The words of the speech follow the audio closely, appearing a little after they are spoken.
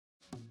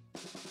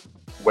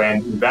when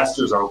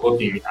investors are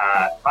looking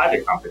at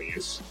private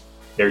companies,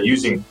 they're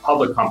using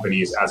public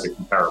companies as a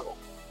comparable.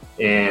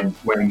 And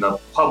when the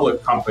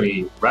public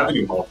company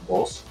revenue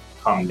multiples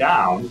come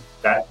down,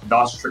 that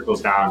thus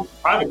trickles down to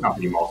private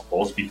company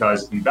multiples,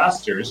 because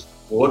investors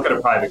will look at a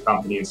private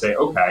company and say,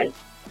 okay,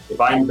 if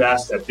I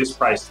invest at this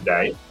price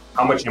today,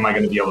 how much am I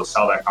going to be able to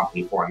sell that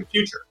company for in the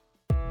future?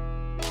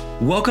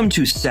 Welcome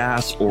to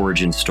SaaS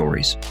Origin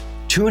Stories.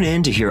 Tune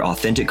in to hear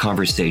authentic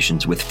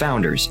conversations with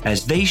founders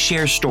as they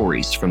share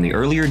stories from the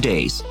earlier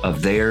days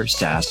of their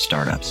SaaS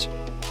startups.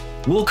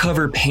 We'll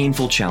cover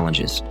painful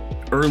challenges,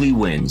 early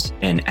wins,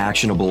 and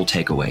actionable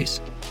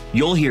takeaways.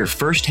 You'll hear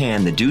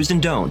firsthand the do's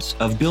and don'ts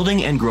of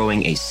building and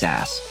growing a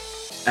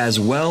SaaS, as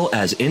well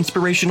as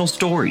inspirational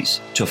stories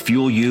to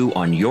fuel you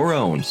on your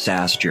own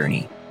SaaS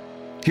journey.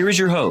 Here is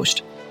your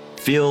host,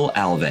 Phil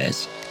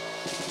Alves.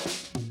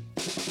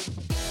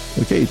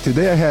 Okay,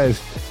 today I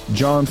have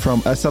John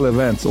from SL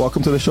Events.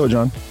 Welcome to the show,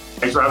 John.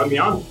 Thanks for having me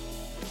on.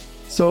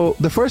 So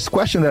the first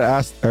question that I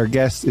asked our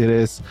guests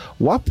is,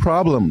 what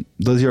problem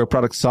does your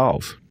product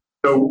solve?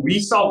 So we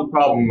solve the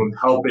problem of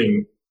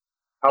helping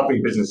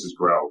businesses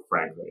grow,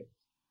 frankly.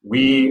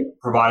 We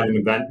provide an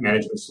event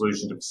management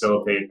solution to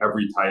facilitate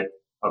every type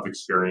of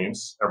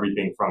experience,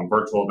 everything from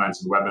virtual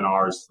events and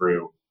webinars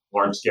through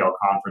large-scale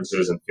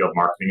conferences and field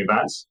marketing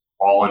events,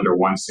 all under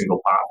one single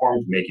platform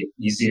to make it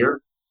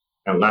easier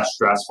and less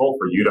stressful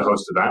for you to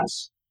host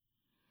events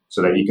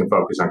so that you can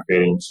focus on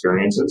creating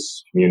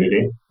experiences,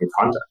 community, and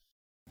content.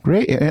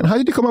 Great. And how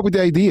did you come up with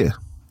the idea?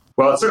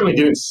 Well, it certainly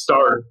didn't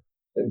start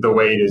the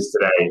way it is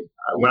today.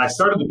 When I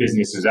started the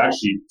business, it was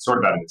actually sort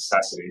of out of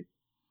necessity.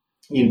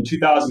 In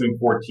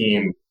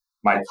 2014,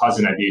 my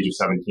cousin at the age of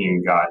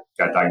 17 got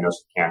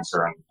diagnosed with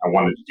cancer, and I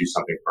wanted to do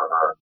something for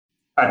her.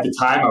 At the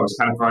time, I was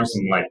kind of throwing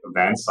some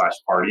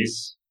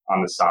events/parties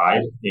on the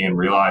side and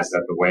realized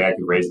that the way I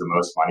could raise the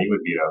most money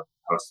would be to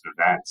host an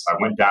event. So I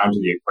went down to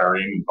the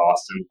aquarium in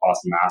Boston,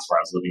 Mass, where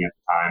I was living at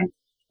the time.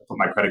 I put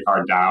my credit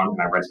card down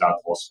and I rented out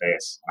the whole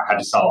space. I had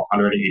to sell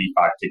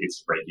 185 tickets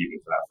to break even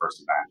for that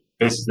first event,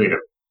 basically to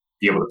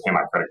be able to pay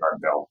my credit card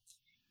bill.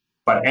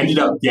 But ended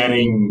up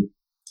getting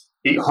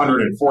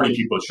 840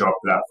 people to show up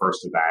for that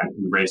first event.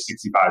 We raised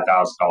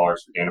 $65,000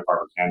 for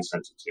Dana-Farber Cancer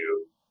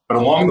Institute. But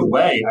along the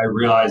way, I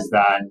realized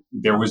that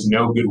there was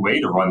no good way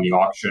to run the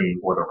auction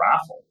or the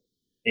raffle.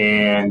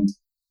 And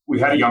we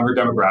had a younger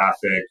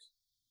demographic,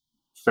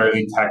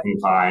 fairly tech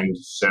inclined,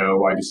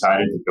 so I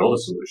decided to build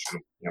a solution.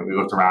 We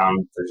looked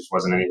around, there just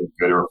wasn't anything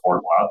good or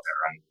affordable out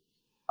there. And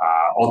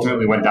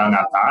ultimately went down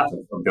that path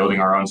of building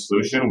our own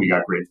solution. We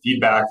got great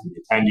feedback from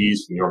the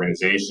attendees, from the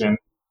organization.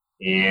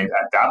 And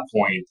at that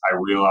point, I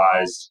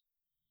realized,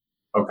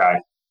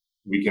 okay,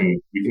 we can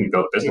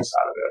build a business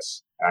out of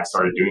this. And I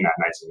started doing that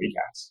nights and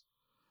weekends.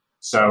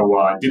 So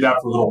I did that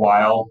for a little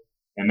while.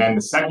 And then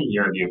the second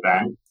year of the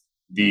event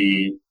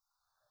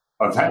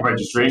event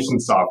registration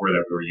software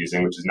that we were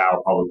using, which is now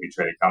a publicly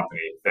traded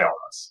company, failed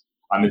us.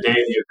 On the day of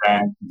the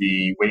event,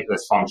 the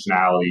waitlist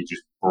functionality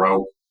just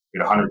broke. We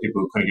had 100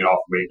 people who couldn't get off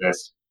the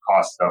waitlist,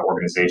 cost the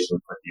organization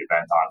to put the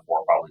event on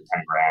for probably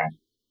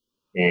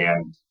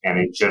 $10,000. And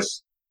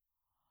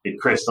it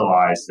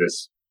crystallized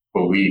this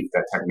belief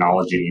that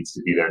technology needs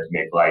to be there to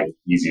make life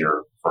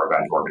easier for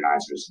event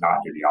organizers, not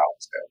do the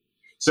opposite.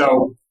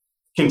 So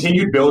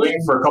continued building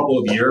for a couple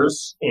of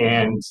years,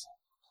 and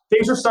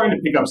things were starting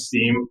to pick up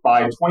steam.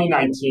 By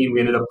 2019, we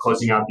ended up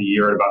closing out the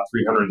year at about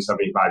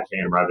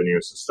 $375K in revenue.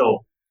 So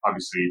still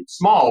obviously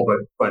small,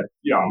 but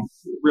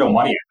real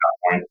money at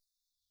that point.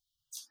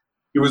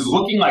 It was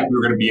looking like we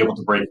were going to be able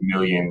to break $1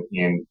 million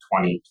in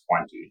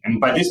 2020.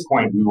 And by this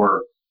point, we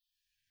were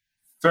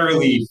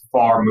fairly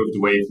far moved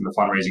away from the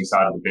fundraising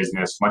side of the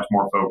business, much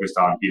more focused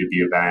on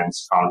B2B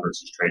events,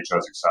 conferences, trade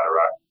shows, etc.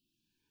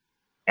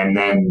 And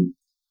then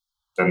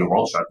the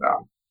world shut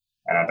down.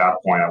 And at that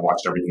point, I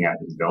watched everything I've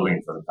been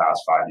building for the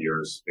past 5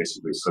 years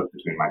basically slip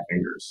between my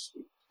fingers,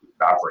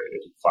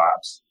 evaporated,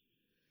 collapsed.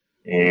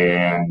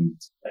 And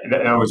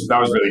that was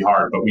really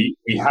hard. But we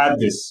did have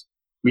this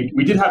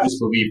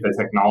belief that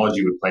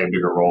technology would play a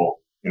bigger role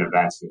in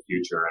events in the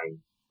future. And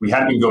we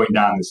had been going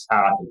down this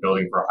path of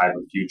building for a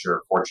hybrid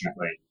future,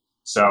 fortunately.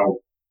 So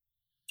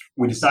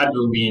we decided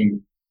to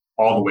lean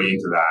all the way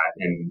into that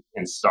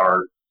and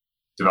start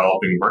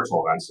developing a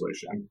virtual event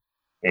solution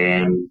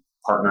and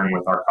partnering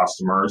with our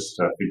customers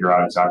to figure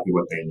out exactly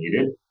what they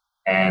needed.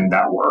 And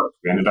that worked.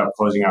 We ended up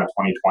closing out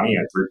 2020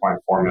 at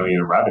 $3.4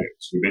 million in revenue.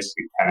 So we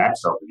basically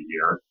 10x over the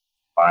year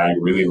by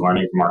really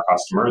learning from our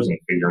customers and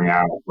figuring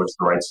out what's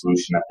the right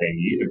solution that they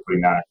need and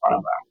putting that in front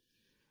of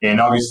them.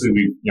 And obviously,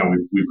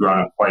 we've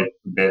grown quite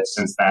a bit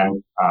since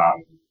then,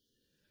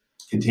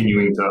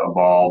 continuing to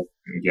evolve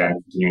and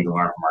again, continuing to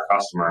learn from our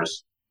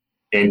customers.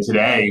 And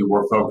today,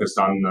 we're focused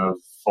on the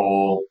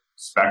full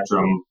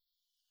spectrum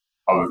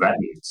of event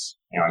needs.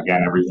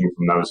 Again, everything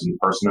from those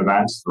in-person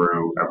events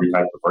through every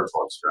type of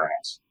virtual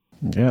experience.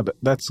 Yeah,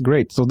 that's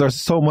great. So there's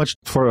so much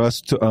for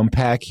us to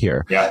unpack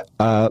here. Yeah.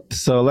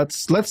 So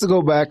let's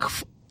go back,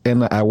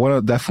 and I want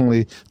to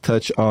definitely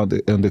touch on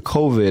the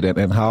COVID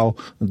and how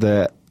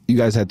you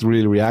guys had to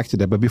really react to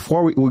that. But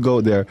before we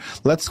go there,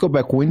 let's go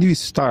back. When do you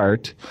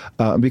start?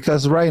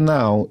 Because right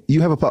now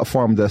you have a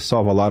platform that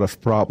solves a lot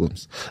of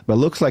problems. But it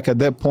looks like at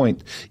that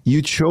point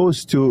you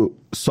chose to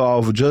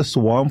solve just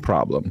one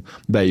problem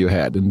that you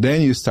had, and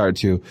then you start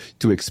to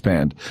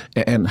expand.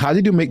 And how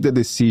did you make the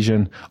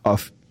decision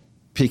of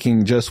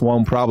picking just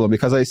one problem?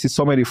 Because I see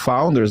so many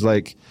founders,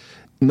 like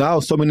now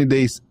so many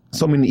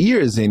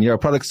years in, your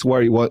products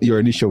were what your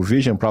initial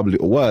vision probably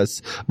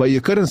was, but you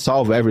couldn't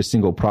solve every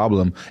single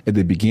problem at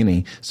the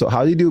beginning. So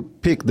how did you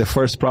pick the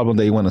first problem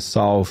that you want to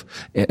solve,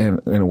 and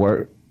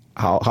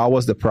how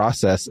was the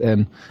process?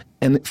 And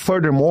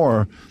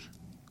furthermore,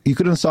 you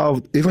couldn't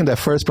solve even the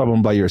first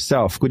problem by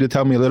yourself. Could you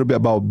tell me a little bit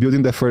about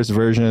building the first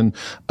version,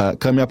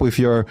 coming up with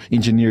your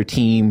engineer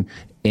team,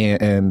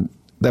 and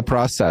the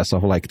process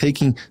of like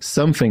taking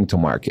something to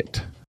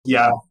market?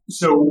 Yeah.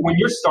 So when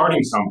you're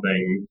starting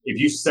something, if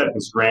you set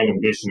this grand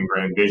ambition and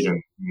grand vision,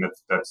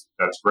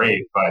 that's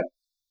great, but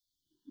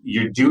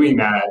you're doing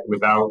that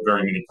without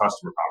very many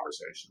customer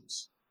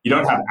conversations. You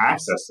don't have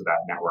access to that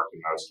network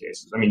in most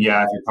cases. I mean,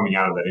 yeah, if you're coming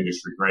out of that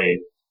industry, great.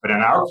 But in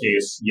our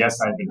case, yes,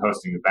 I've been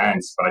hosting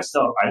events, but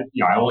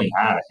I only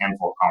had a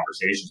handful of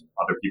conversations with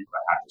other people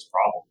that had this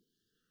problem.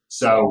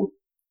 So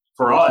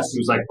for us, it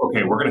was like,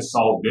 okay, we're going to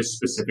solve this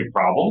specific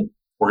problem.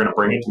 We're going to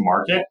bring it to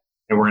market,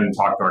 and we're going to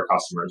talk to our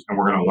customers, and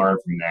we're going to learn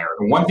from there.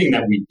 And one thing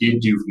that we did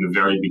do from the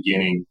very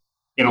beginning,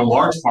 in a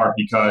large part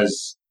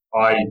because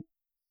I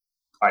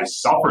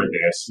suffered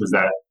this, was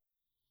that,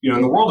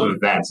 in the world of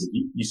events,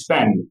 you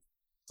spend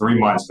 3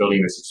 months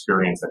building this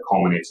experience that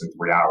culminates in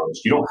 3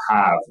 hours. You don't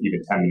have even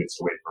 10 minutes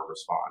to wait for a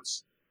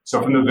response.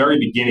 So from the very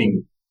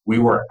beginning, we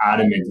were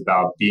adamant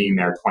about being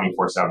there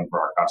 24/7 for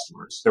our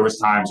customers. There was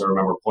times I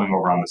remember pulling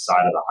over on the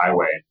side of the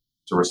highway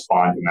to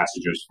respond to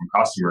messages from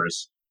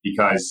customers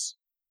because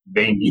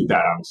they need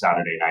that on a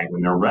Saturday night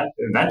when their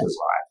event is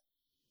live.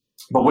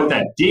 But what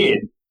that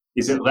did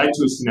is it led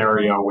to a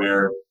scenario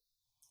where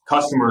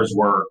customers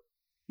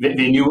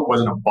they knew it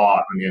wasn't a bot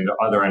on the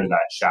other end of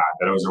that chat,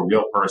 that it was a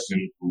real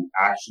person who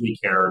actually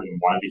cared and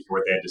wanted to hear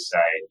what they had to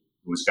say,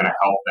 who was going to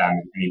help them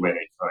in any way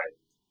they could.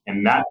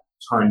 And that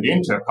turned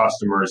into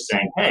customers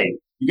saying, hey,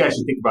 you guys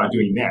should think about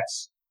doing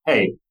this.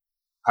 Hey,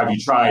 have you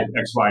tried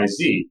X, Y,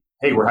 Z?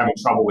 Hey, we're having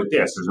trouble with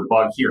this. There's a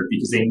bug here,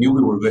 because they knew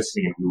we were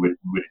listening and we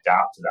would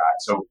adapt to that.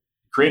 So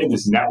we created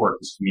this network,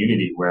 this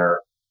community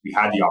where we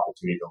had the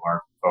opportunity to learn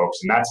from folks.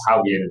 And that's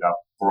how we ended up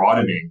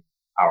broadening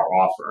our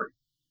offering.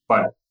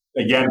 But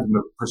again, from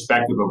the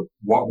perspective of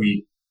what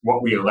we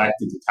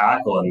elected to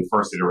tackle in the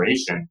first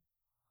iteration,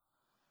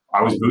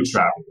 I was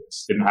bootstrapping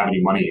this, didn't have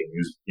any money. It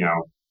was,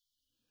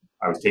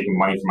 I was taking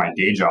money from my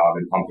day job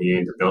and pumping it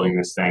into building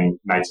this thing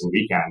nights and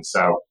weekends.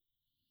 So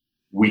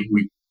we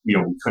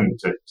couldn't,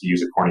 to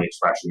use a corny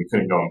expression, we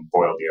couldn't go and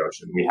boil the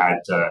ocean. We had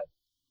to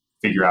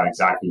figure out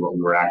exactly what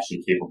we were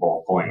actually capable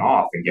of pulling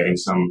off and getting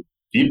some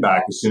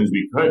feedback as soon as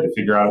we could to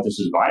figure out if this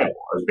is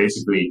viable. I was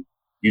basically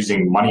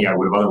using money I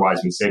would have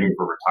otherwise been saving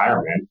for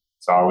retirement.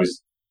 So I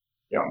was,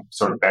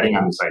 sort of betting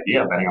on this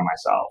idea, betting on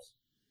myself.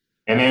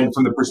 And then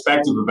from the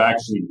perspective of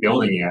actually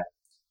building it,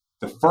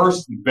 the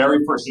very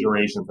first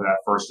iteration for that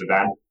first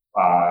event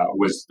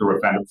was through a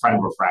friend of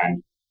a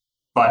friend.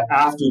 But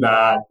after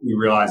that, we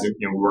realized that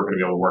we weren't going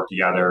to be able to work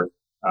together.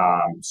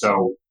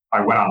 So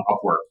I went on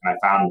Upwork and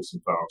I found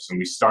some folks, and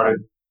we started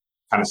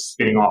kind of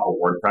spinning off a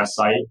WordPress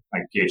site,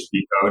 like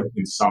PHP code,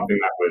 into something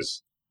that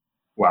was,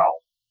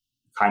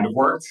 kind of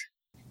worked.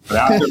 But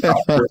after about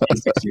 13,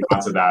 16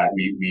 months of that,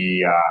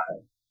 we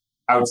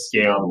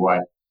outscaled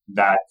what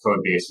that code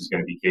base was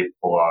going to be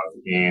capable of,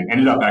 and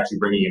ended up actually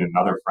bringing in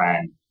another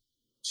friend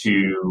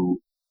to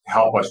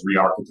help us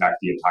re-architect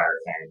the entire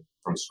thing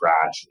from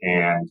scratch.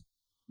 And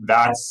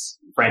that's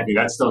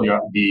still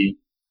the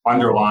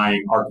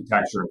underlying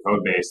architecture and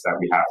code base that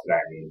we have today.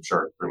 I mean, I'm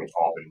sure it's pretty much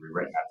all been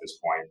rewritten at this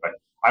point, but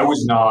I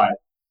was not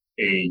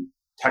a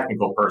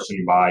technical person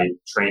by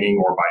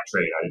training or by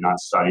trade. I did not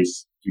study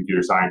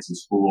computer science in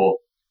school.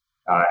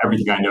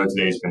 Everything I know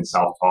today has been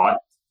self-taught.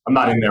 I'm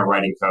not in there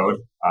writing code.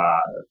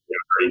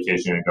 Very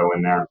occasionally I go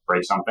in there and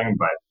break something,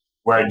 but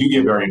where I do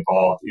get very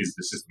involved is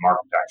the system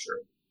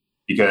architecture,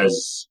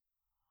 because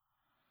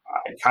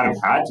I kind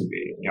of had to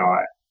be.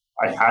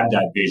 I had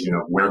that vision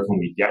of where can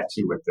we get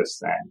to with this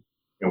thing,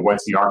 and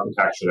what's the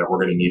architecture that we're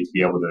going to need to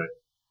be able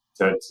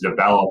to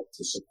develop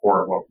to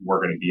support what we're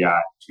going to be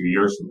at 2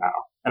 years from now.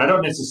 And I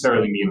don't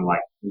necessarily mean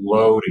like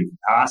load and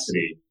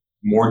capacity,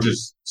 more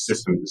just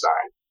system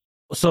design.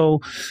 So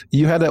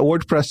you had a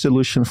WordPress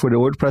solution. For the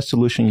WordPress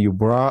solution, you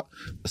brought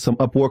some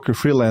Upworker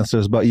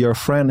freelancers, but your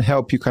friend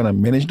helped you kind of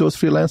manage those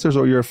freelancers,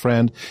 or your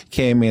friend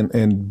came in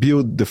and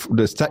built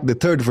the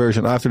third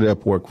version after the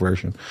Upwork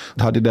version?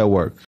 How did that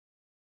work?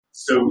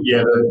 So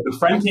yeah, the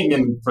friend came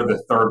in for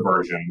the third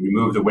version. We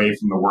moved away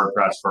from the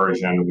WordPress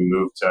version. We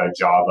moved to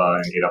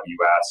Java and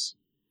AWS,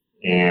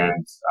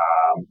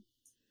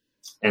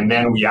 and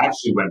then we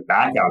actually went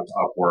back out to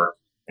Upwork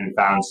and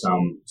found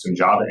some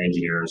Java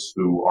engineers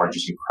who are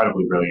just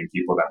incredibly brilliant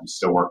people that we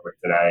still work with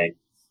today.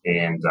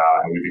 And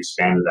we've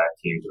expanded that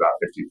team to about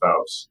 50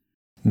 folks.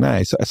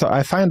 Nice. So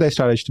I find that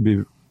strategy to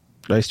be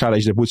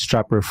strategy the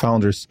bootstrapper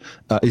founders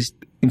is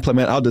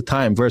implement all the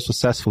time very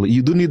successfully.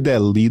 You do need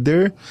that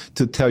leader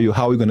to tell you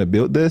how we're going to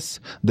build this,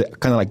 the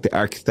kind of like the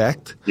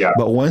architect. Yeah.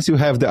 But once you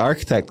have the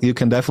architect, you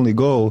can definitely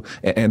go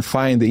and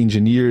find the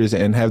engineers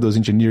and have those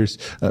engineers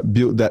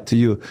build that to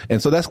you.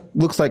 And so that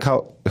looks like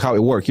how it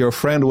worked. Your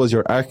friend was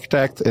your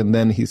architect, and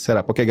then he set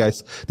up, okay,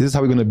 guys, this is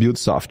how we're going to build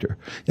software.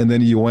 And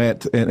then you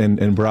went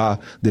and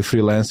brought the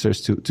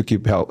freelancers to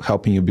keep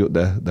helping you build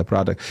the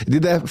product.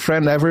 Did that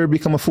friend ever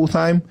become a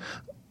full-time,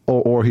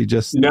 or he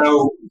just...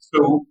 No.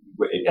 So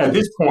at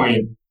this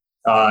point,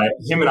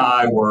 him and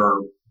I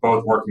were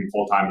both working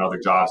full-time in other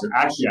jobs. And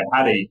actually, I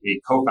had a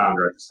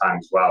co-founder at this time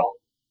as well.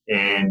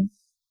 And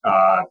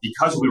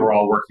because we were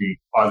all working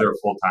other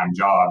full-time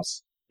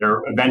jobs,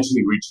 there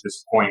eventually reached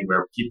this point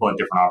where people had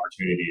different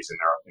opportunities in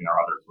their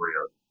other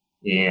career.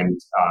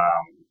 And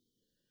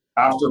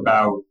after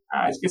about,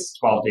 I guess,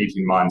 12 to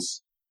 18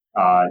 months,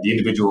 the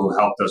individual who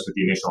helped us with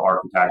the initial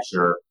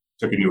architecture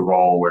took a new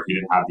role where he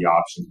didn't have the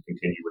option to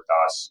continue with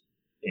us.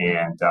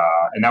 And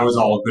that was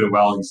all good and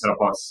well. He set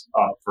us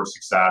up for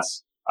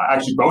success.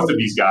 Actually, both of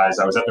these guys,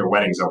 I was at their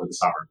weddings over the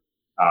summer.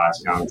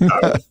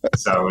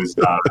 So it was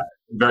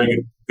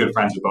very good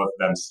friends with both of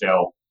them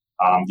still.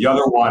 The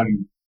other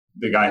one,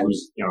 the guy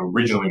who's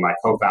originally my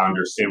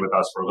co-founder, stayed with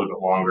us for a little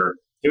bit longer.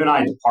 Him and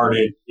I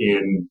departed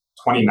in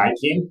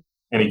 2019,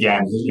 and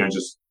again,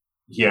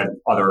 he had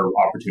other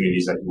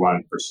opportunities that he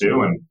wanted to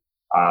pursue, and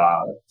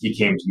he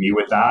came to me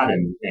with that.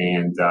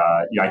 And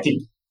I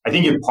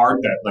think in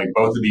part that like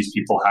both of these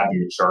people had the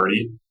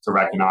maturity to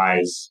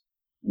recognize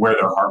where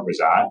their heart was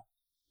at.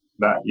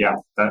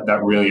 That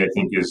really I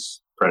think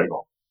is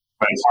critical,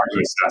 but it's hard to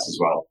assess as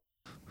well.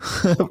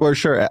 For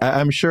sure.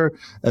 I'm sure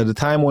at the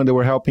time when they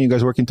were helping you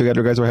guys working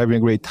together, you guys were having a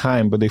great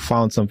time, but they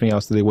found something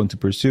else that they want to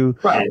pursue.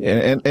 Right.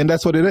 And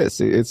that's what it is.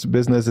 It's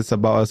business. It's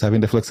about us having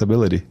the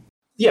flexibility.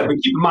 Yeah, but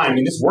keep in mind,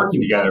 this working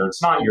together,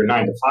 it's not your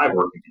 9 to 5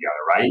 working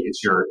together, right?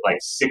 It's your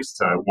 6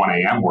 to 1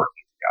 a.m.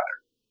 working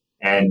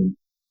together. And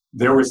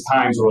there was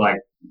times where like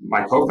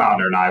my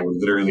co-founder and I would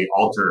literally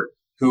alter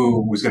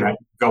who was going to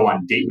go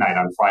on date night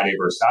on Friday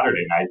versus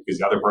Saturday night because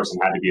the other person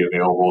had to be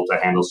available to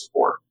handle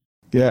support.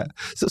 Yeah.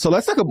 So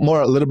let's talk a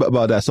little bit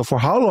about that. So for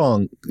how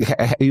long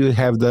you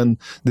have done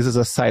this as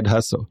a side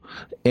hustle?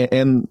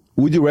 And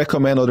would you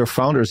recommend other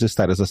founders to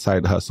start as a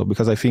side hustle?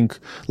 Because I think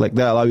like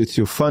that allows you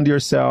to fund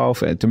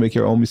yourself and to make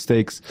your own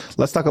mistakes.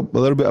 Let's talk a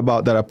little bit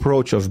about that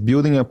approach of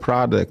building a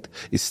product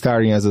is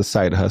starting as a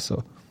side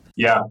hustle.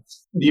 Yeah.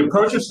 The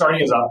approach of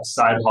starting as a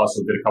side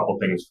hustle did a couple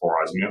things for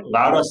us. It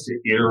allowed us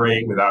to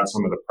iterate without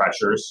some of the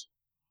pressures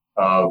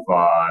of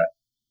a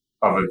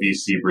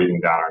VC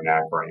breathing down our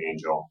neck or an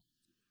angel.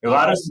 It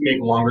allowed us to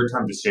make longer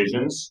term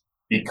decisions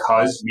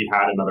because we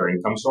had another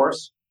income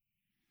source,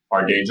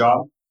 our day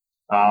job.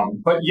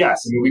 But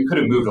yes, we could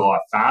have moved a lot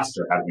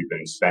faster had we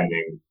been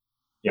spending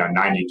 90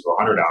 to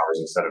 100 hours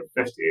instead of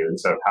 50,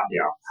 instead of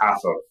half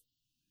of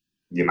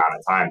the amount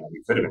of time that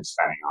we could have been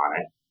spending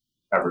on it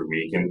every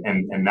week.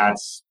 And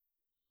that's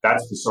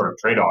the sort of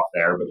trade-off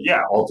there. But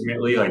yeah,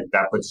 ultimately, like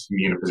that puts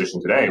me in a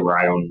position today where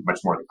I own much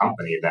more of the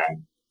company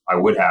than I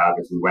would have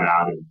if we went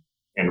out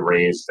and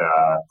raised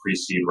a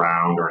pre-seed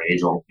round or an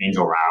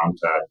angel round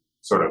to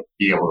sort of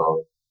be able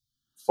to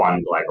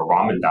fund like a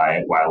ramen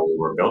diet while we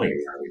were building in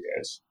the early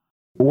days.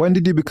 When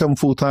did you become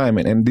full-time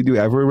and did you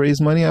ever raise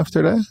money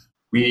after that?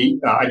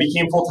 I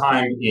became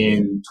full-time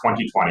in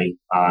 2020,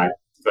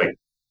 like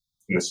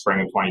in the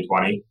spring of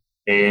 2020,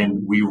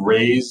 and we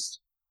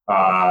raised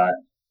a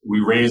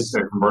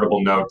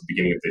convertible note at the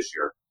beginning of this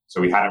year.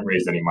 So we hadn't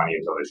raised any money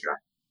until this year.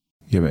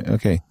 Yeah,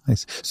 okay,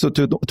 nice. So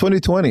to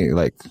 2020,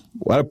 like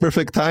what a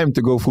perfect time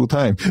to go full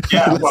time.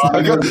 Yeah,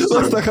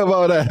 let's talk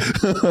about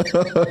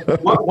that.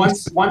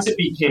 Once it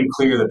became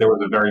clear that there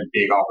was a very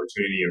big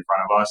opportunity in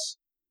front of us,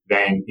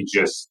 then it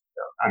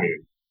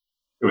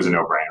was a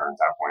no-brainer at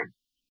that point.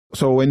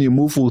 So when you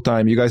move full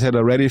time, you guys had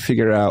already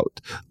figured out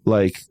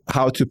like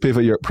how to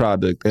pivot your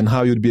product and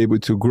how you'd be able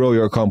to grow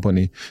your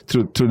company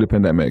through the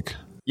pandemic.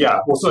 Yeah,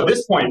 well, so at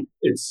this point,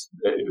 there's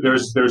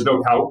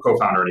no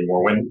co-founder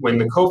anymore. When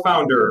the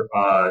co-founder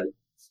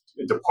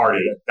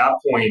departed, at that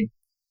point,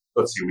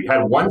 let's see, we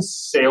had one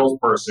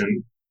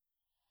salesperson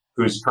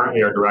who's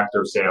currently our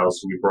director of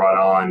sales, who we brought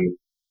on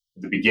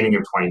at the beginning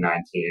of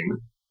 2019,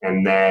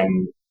 and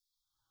then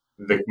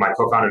my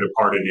co-founder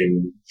departed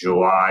in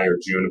July or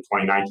June of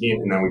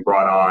 2019, and then we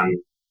brought on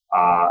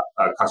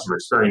a customer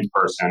experience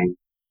person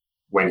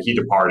when he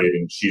departed,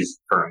 and she's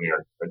currently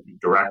a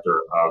director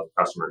of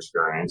customer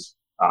experience.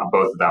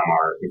 Both of them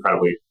are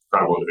incredibly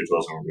incredible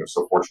individuals, and we're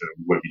so fortunate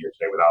we wouldn't be here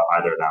today without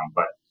either of them.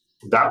 But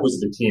that was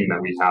the team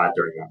that we had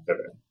during that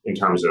pivot in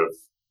terms of,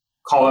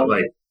 call it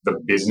like the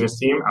business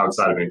team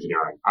outside of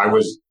engineering. I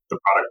was the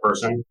product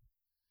person,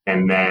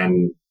 and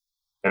then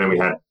we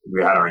had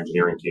our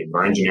engineering team.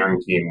 Our engineering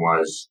team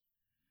was,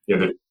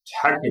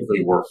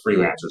 technically we're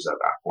freelancers at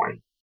that point.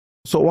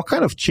 So what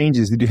kind of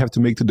changes did you have to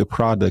make to the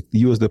product,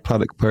 you as the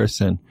product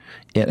person,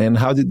 and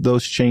how did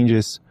those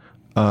changes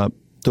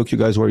took you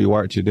guys where you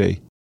are today?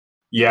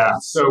 Yeah,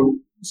 so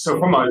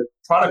from a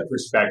product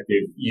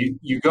perspective,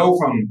 you go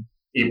from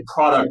a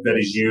product that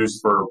is used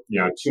for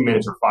 2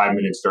 minutes or 5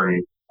 minutes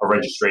during a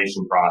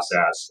registration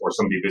process or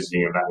somebody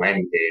visiting that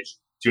landing page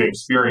to an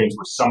experience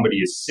where somebody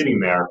is sitting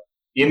there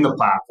in the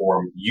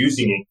platform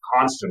using it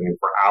constantly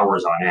for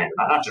hours on end.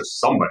 Not just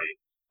somebody,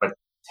 but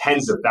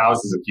tens of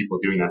thousands of people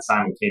doing that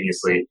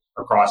simultaneously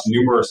across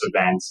numerous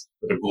events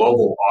with a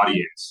global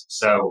audience.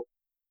 So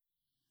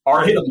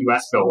our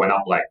AWS bill went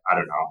up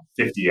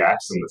 50x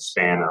in the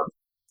span of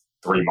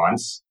 3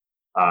 months.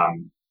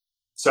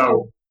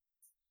 So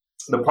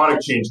the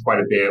product changed quite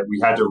a bit. We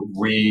had to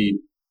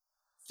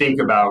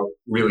rethink about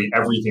really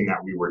everything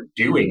that we were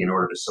doing in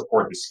order to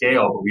support the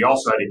scale, but we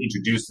also had to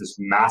introduce this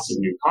massive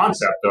new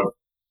concept of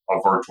a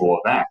virtual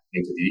event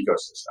into the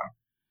ecosystem.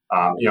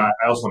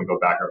 I also want to go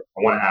back.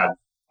 I want to add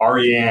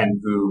Ariane,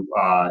 who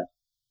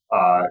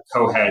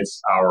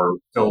co-heads our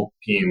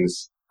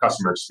Philippines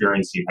customer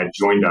experience team, had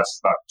joined us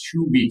about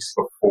 2 weeks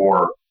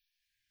before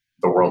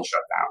the world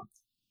shut down.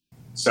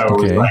 So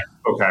it was like,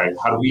 okay,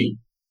 how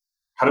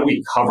do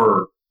we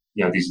cover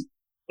these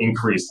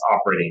increased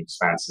operating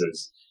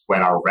expenses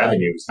when our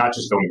revenue is not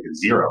just going to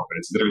zero, but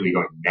it's literally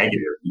going negative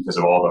because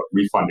of all the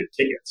refunded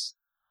tickets.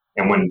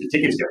 And when the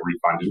tickets get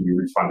refunded, we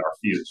refund our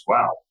fees as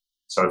well.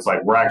 So it's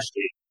like we're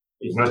actually,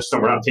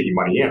 we're not taking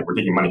money in, we're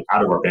taking money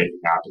out of our bank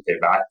account to pay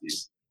back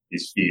these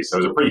fees. So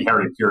it was a pretty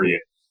hairy period.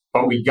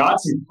 But we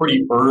got some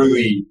pretty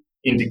early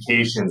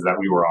indications that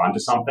we were onto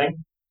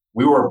something.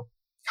 We were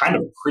kind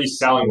of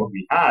pre-selling what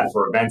we had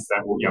for events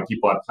that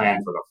people had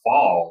planned for the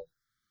fall,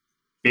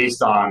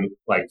 based on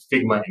like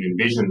Figma and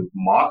Envision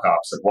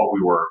mock-ups of what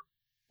we were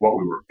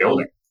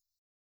building.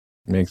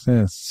 Makes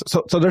sense.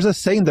 So there's a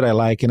saying that I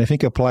like, and I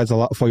think applies a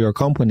lot for your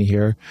company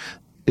here,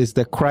 is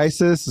that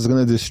crisis is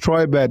going to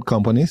destroy bad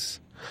companies,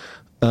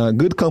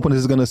 good companies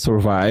is going to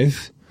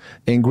survive,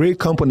 and great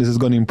companies is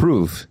going to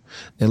improve.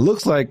 It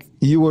looks like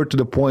you were to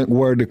the point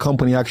where the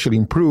company actually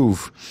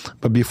improved,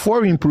 but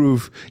before you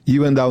improve,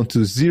 you went down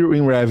to zero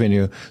in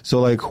revenue. So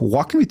like,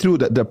 walk me through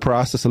the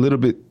process a little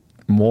bit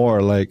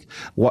more. Like,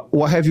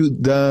 what have you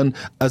done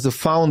as a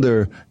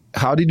founder?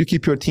 How did you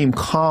keep your team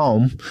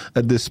calm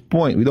at this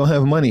point? We don't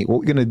have money. What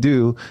we're going to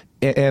do?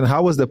 And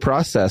how was the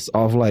process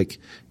of like,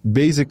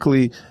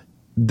 basically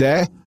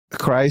that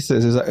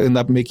crisis is ended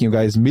up making you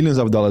guys millions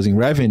of dollars in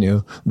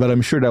revenue, but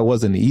I'm sure that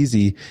wasn't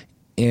easy.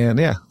 And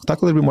yeah,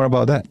 talk a little bit more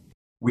about that.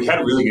 We had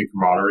really good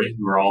camaraderie.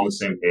 We were all on the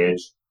same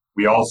page.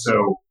 We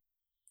also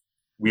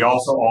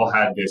all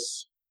had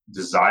this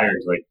desire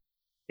to, like,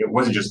 it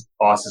wasn't just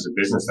us as a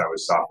business that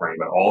was suffering,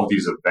 but all of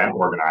these event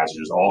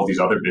organizers, all of these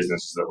other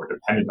businesses that were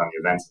dependent on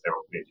the events that they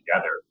were putting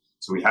together.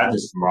 So we had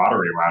this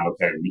camaraderie around,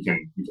 okay, we can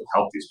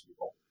help these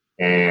people.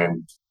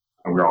 And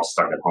we were all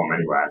stuck at home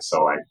anyway.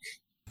 So like,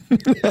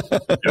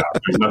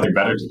 there's nothing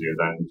better to do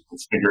than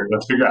let's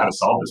figure out how to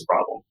solve this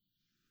problem.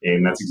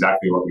 And that's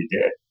exactly what we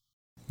did.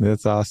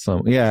 That's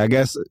awesome. Yeah, I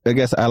guess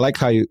I like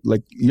how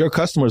your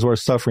customers were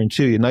suffering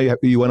too. Now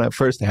you want to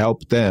first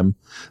help them,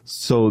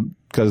 so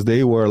because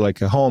they were like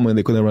at home and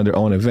they couldn't run their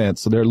own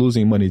events, so they're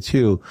losing money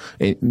too.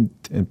 And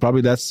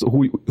probably that's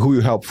who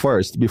you help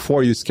first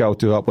before you scale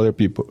to help other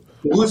people.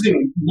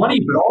 Losing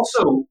money, but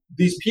also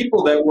these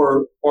people that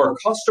were our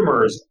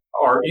customers,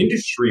 our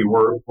industry,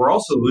 were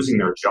also losing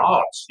their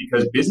jobs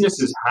because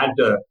businesses had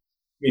to.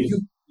 I mean, if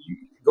you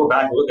go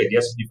back and look at the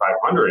S&P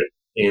 500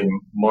 in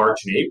March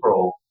and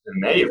April and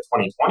May of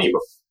 2020,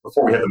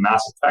 before we had the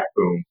massive tech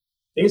boom,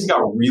 things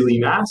got really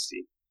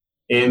nasty.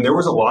 And there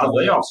was a lot of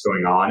layoffs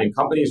going on, and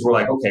companies were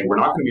like, okay, we're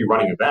not going to be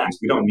running events.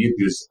 We don't need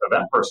this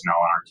event personnel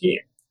on our team.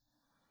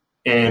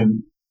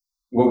 And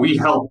what we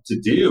helped to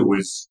do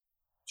was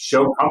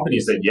show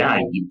companies that, yeah,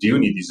 you do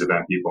need these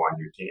event people on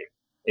your team.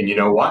 And you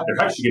know what?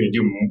 They're actually going to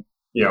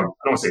do, I don't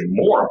want to say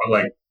more, but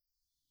like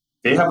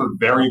they have a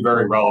very,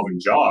 very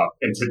relevant job.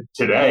 And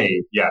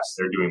today, yes,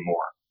 they're doing more.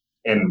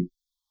 And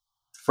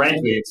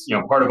frankly, it's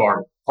part of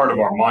our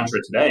mantra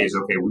today is,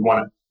 okay, we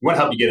want to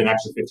help you get an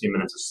extra 15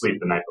 minutes of sleep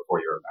the night before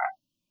your event.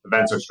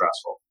 Events are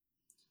stressful.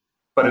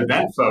 But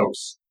event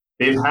folks,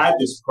 they've had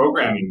this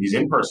programming, these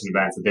in-person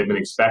events that they've been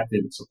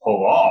expected to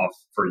pull off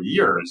for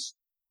years.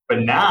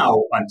 But now,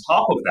 on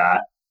top of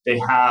that, they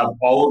have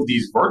all of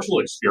these virtual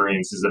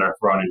experiences that are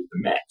thrown into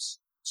the mix.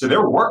 So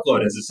their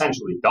workload has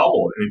essentially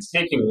doubled, and it's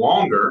taking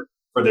longer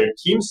for their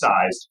team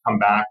size to come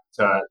back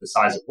to the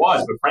size it was.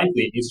 But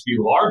frankly, it needs to be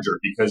larger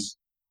because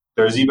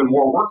there's even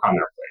more work on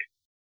their plate.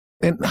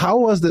 And how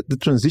was the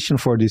transition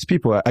for these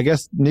people? I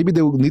guess maybe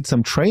they will need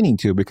some training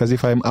too, because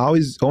if I'm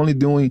always only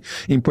doing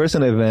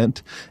in-person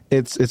event,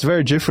 it's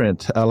very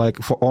different. Like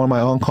on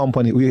my own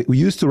company, we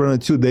used to run a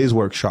 2 days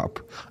workshop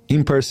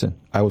in person.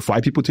 I would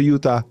fly people to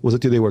Utah. It was a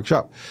 2-day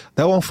workshop.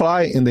 That won't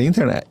fly in the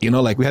internet.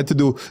 Like we had to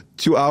do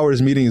 2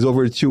 hours meetings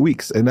over 2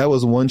 weeks. And that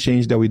was one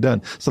change that we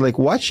done. So like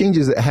what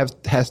changes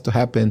has to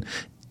happen,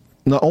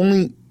 not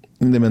only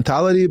in the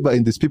mentality, but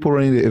in these people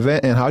running the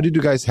event? And how did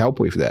you guys help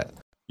with that?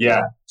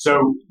 Yeah.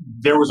 So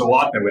there was a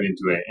lot that went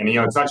into it. And,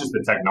 it's not just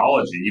the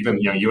technology. Even,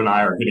 you and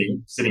I are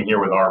sitting here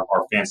with our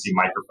fancy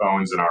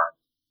microphones and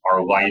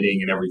our lighting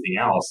and everything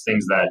else,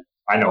 things that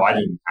I know I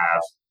didn't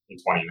have in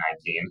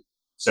 2019.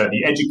 So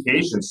the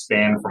education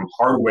spanned from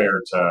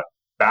hardware to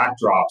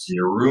backdrops and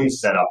your room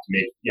set up to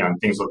make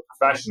things look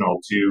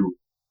professional to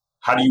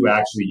how do you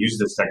actually use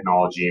this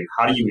technology and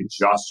how do you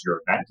adjust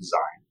your event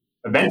design?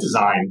 Event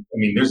design, I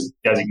mean, there's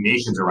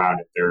designations around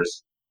it.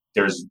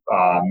 There's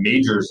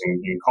majors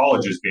in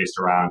colleges based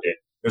around it.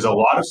 There's a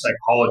lot of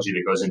psychology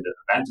that goes into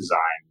event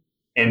design.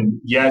 And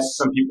yes,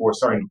 some people were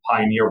starting to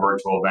pioneer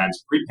virtual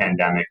events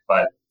pre-pandemic,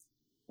 but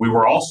we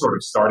were all sort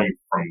of starting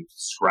from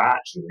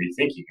scratch and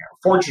rethinking it.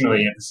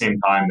 Fortunately, at the same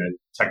time that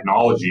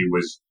technology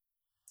was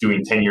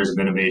doing 10 years of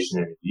innovation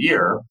in a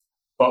year,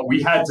 but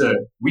we had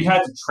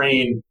to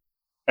train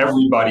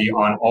everybody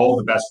on all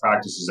the best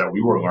practices that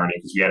we were learning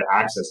because we had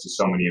access to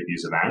so many of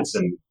these events.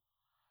 And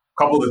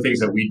a couple of the things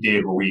that we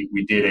did were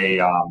we did a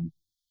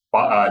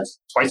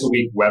twice a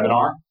week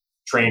webinar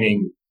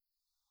training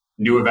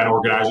new event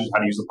organizers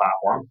how to use the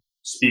platform,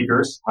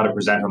 speakers how to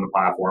present on the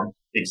platform,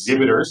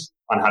 exhibitors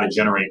on how to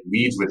generate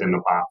leads within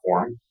the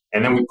platform.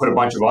 And then we put a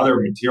bunch of other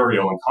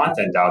material and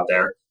content out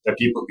there that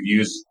people could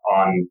use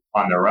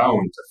on their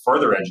own to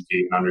further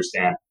educate and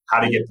understand how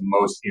to get the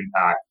most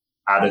impact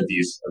out of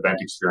these event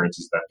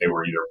experiences that they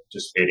were either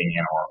participating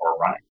in or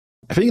running.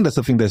 I think that's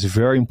something that's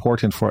very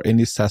important for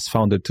any SaaS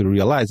founder to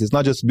realize. It's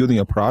not just building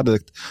a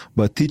product,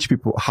 but teach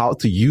people how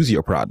to use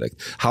your product.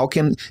 How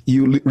can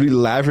you really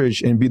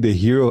leverage and be the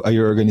hero of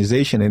your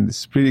organization? And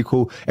it's pretty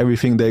cool,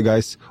 everything that you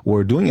guys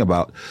were doing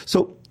about.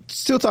 So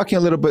still talking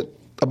a little bit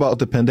about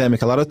the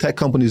pandemic, a lot of tech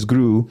companies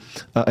grew.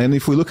 And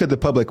if we look at the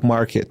public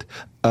market,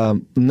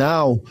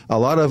 now a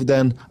lot of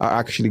them are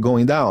actually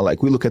going down.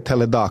 Like we look at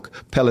Teladoc,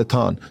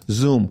 Peloton,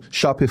 Zoom,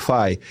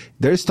 Shopify.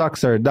 Their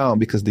stocks are down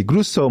because they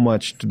grew so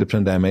much to the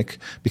pandemic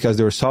because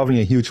they were solving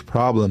a huge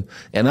problem.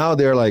 And now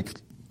they're like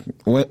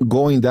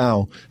going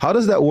down. How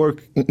does that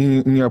work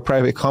in your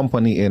private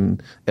company and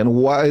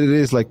why it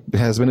is like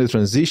has been a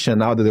transition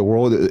now that the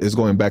world is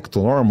going back to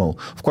normal?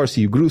 Of course,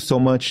 you grew so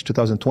much,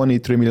 2020,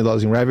 $3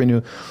 million in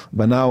revenue,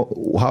 but now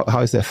how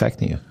is that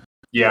affecting you?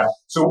 Yeah,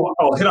 so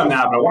I'll hit on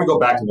that, but I want to go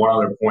back to one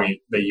other point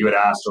that you had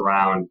asked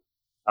around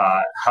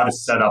how to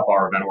set up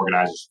our event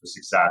organizers for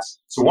success.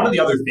 So one of the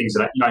other things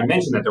that I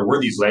mentioned that there were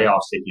these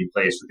layoffs taking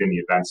place within the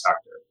event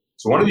sector.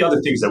 So one of the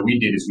other things that we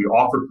did is we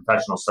offered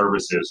professional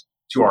services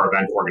to our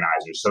event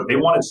organizers. So if they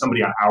wanted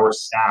somebody on our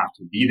staff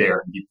to be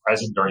there and be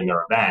present during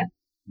their event,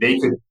 they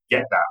could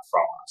get that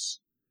from us.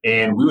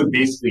 And we would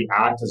basically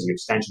act as an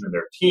extension of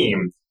their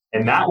team.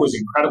 And that was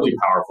incredibly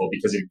powerful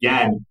because,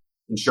 again,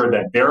 ensured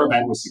that their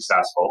event was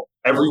successful.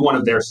 Every one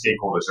of their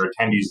stakeholders, their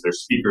attendees, their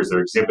speakers,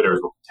 their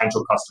exhibitors were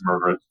potential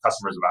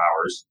customers of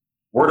ours.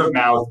 Word of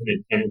mouth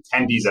and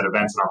attendees at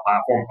events on our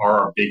platform are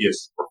our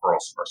biggest referral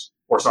source,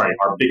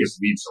 our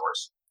biggest lead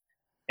source.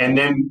 And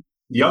then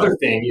the other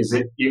thing is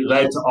it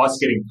led to us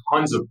getting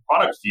tons of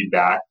product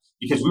feedback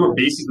because we were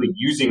basically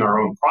using our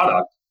own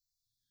product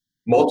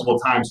multiple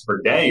times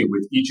per day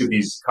with each of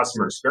these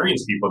customer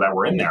experience people that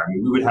were in there. I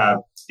mean, we would have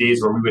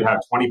days where we would have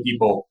 20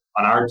 people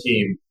on our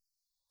team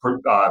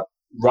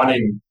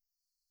running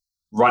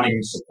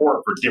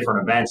support for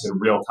different events in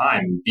real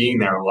time and being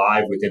there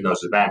live within those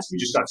events. We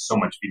just got so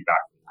much feedback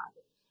from that.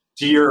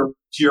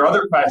 To your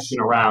other question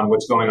around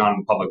what's going on in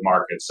the public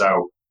market.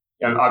 So,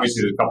 and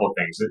obviously, there's a couple of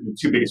things. The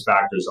two biggest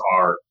factors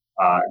are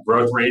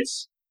growth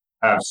rates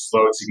have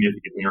slowed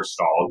significantly or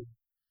stalled,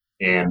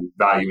 and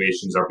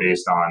valuations are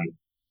based on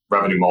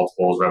revenue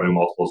multiples. Revenue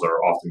multiples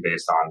are often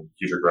based on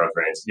future growth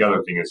rates. The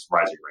other thing is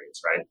rising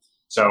rates, right?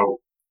 So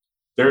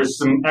there's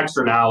some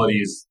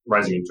externalities,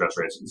 rising interest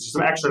rates. There's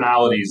some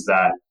externalities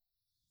that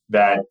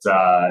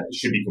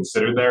should be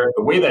considered there.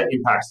 The way that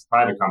impacts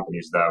private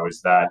companies, though, is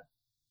that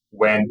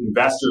when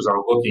investors are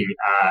looking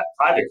at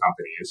private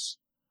companies,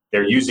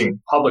 they're using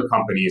public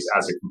companies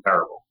as a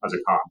comparable, as a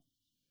comp.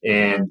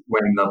 And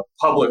when the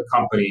public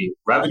company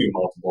revenue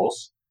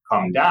multiples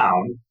come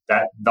down,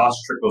 that thus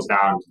trickles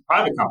down to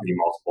private company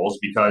multiples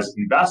because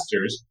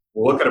investors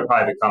will look at a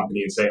private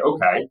company and say,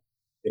 okay,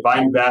 if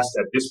I invest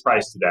at this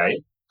price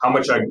today, how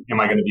much am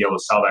I going to be able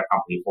to sell that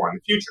company for in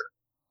the future?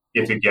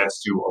 If it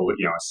gets to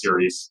a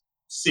Series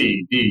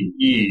C, D,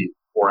 E,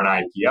 or an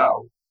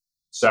IPO.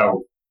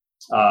 So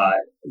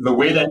the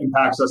way that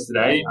impacts us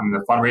today, I mean,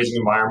 the fundraising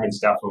environment is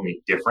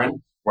definitely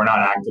different. We're not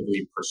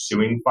actively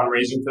pursuing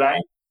fundraising today.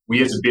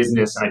 We as a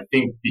business, and I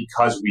think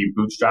because we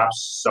bootstrapped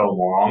so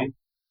long,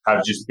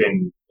 have just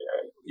been,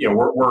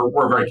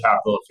 we're a very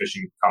capital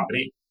efficient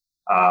company.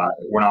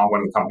 We're not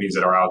one of the companies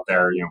that are out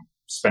there,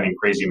 spending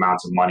crazy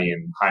amounts of money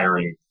and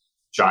hiring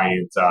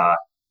giant,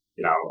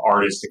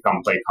 artists to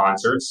come play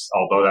concerts.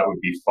 Although that would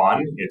be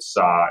fun, it's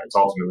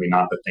ultimately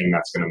not the thing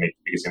that's going to make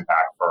the biggest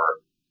impact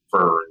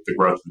for the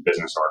growth of the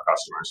business or our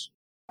customers.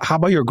 How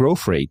about your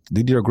growth rate?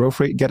 Did your growth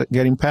rate get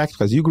impacted?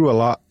 Because you grew a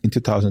lot in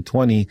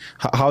 2020.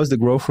 How is the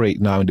growth rate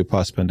now in the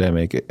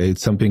post-pandemic?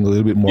 It's something a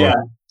little bit more. Yeah,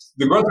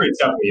 the growth rate is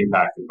definitely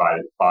impacted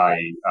by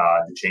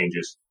the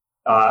changes.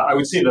 I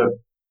would say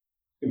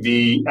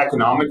the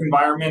economic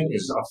environment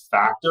is a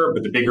factor,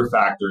 but the bigger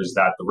factor is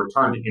that the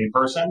return to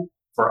in-person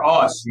for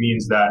us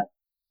means that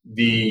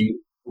the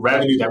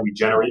revenue that we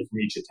generate from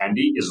each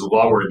attendee is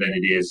lower than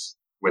it is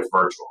with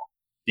virtual.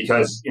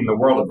 Because in the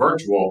world of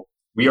virtual,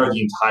 we are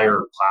the entire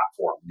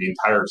platform, the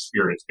entire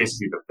experience,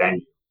 basically the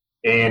venue.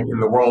 And in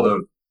the world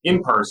of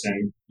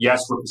in-person,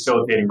 yes, we're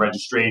facilitating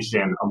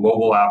registration, a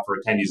mobile app for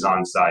attendees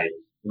on site,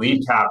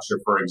 lead capture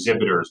for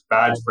exhibitors,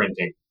 badge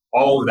printing,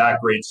 all of that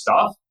great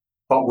stuff,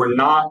 but we're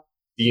not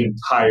the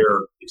entire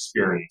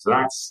experience. They're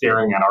not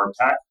staring at our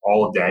tech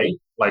all day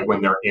like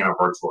when they're in a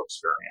virtual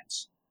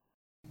experience.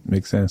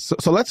 Makes sense.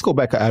 So let's go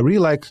back. I really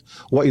like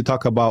what you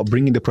talk about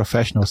bringing the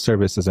professional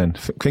services in.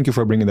 Thank you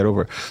for bringing that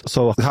over.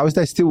 So how is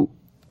that still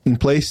in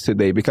place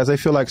today? Because I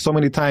feel like so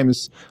many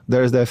times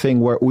there's that thing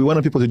where we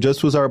want people to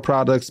just use our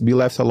products, be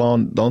left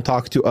alone, don't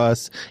talk to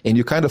us. And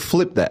you kind of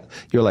flip that.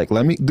 You're like,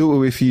 let me do it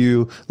with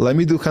you. Let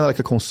me do kind of like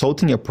a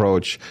consulting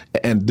approach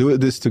and do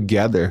this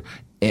together.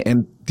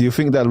 And do you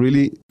think that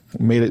really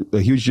made a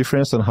huge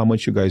difference on how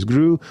much you guys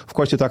grew? Of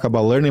course, you talk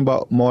about learning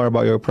more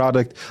about your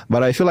product,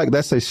 but I feel like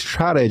that's a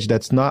strategy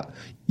that's not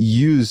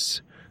used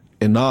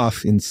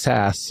enough in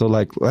SaaS. So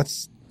like,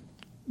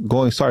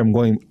 I'm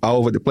going all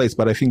over the place,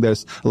 but I think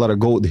there's a lot of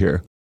gold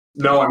here.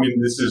 No, I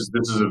mean, this is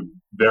a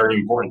very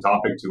important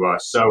topic to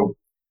us. So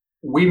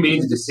we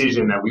made the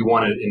decision that we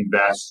wanted to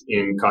invest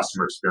in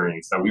customer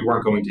experience, that we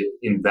weren't going to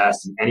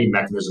invest in any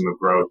mechanism of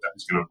growth that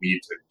was going to lead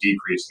to a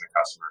decrease in the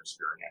customer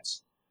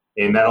experience.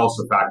 And that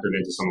also factored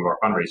into some of our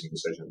fundraising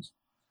decisions.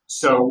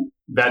 So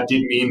that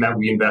did mean that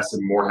we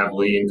invested more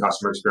heavily in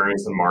customer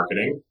experience and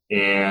marketing.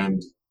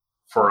 And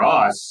for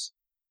us,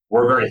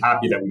 we're very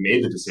happy that we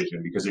made the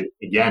decision because it,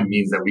 again,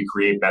 means that we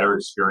create better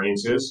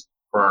experiences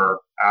for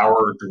our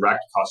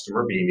direct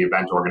customer, being the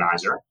event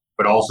organizer,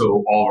 but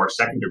also all of our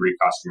second-degree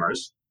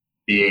customers,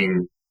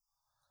 being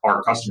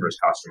our customers'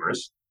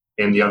 customers,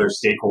 and the other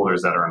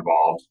stakeholders that are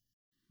involved.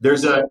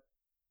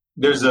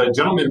 There's a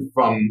gentleman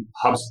from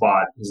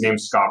HubSpot, his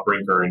name's Scott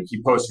Brinker, and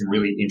he posts some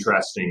really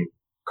interesting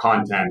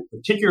content,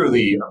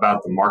 particularly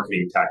about the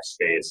marketing tech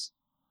space.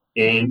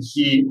 And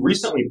he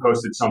recently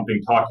posted something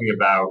talking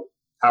about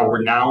how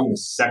we're now in the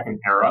second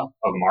era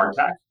of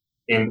MarTech.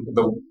 And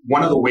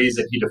one of the ways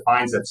that he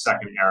defines that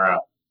second era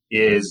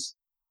is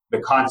the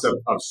concept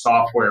of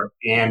software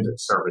and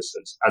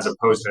services, as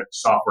opposed to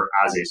software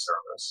as a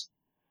service.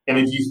 And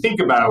if you think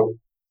about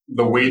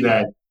the way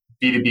that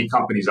B2B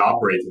companies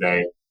operate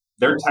today,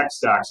 their tech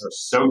stacks are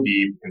so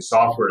deep and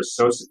software is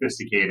so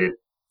sophisticated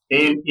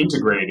and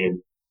integrated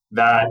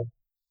that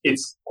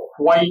it's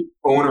quite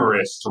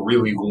onerous to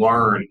really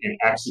learn and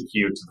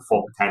execute to the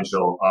full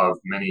potential of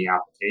many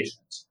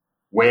applications.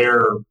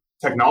 Where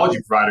technology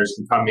providers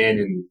can come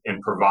in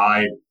and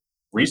provide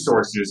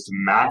resources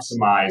to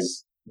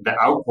maximize the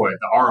output,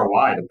 the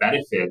ROI, the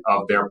benefit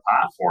of their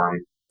platform,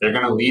 they're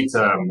going to lead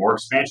to more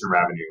expansion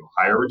revenue,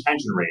 higher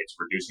retention rates,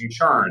 reducing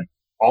churn,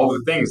 all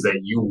the things that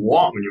you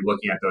want when you're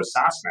looking at those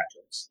SaaS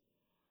metrics.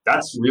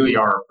 That's really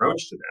our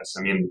approach to this.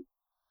 I mean,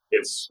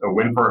 it's a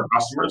win for our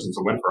customers, it's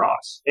a win for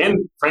us.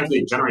 And frankly,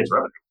 it generates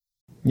revenue.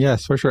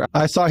 Yes, for sure.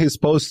 I saw his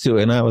post too,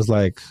 and I was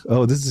like,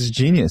 oh, this is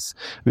genius.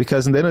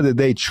 Because at the end of the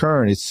day,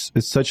 churn is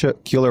such a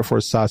killer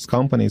for SaaS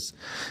companies.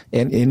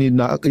 And you're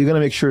going to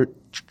make sure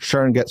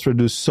churn gets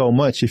reduced so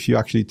much if you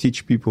actually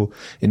teach people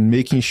and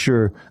making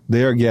sure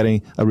they're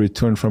getting a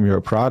return from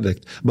your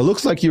product. But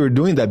looks like you were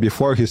doing that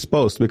before his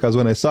post, because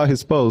when I saw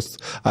his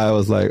post, I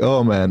was like,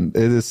 oh man,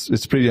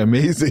 it's pretty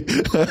amazing.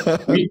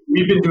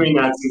 We've been doing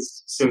that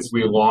since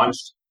we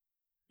launched.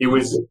 It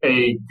was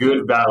a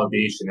good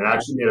validation. It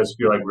actually made us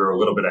feel like we were a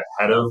little bit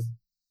ahead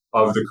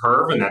of the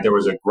curve and that there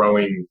was a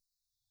growing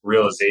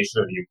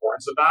realization of the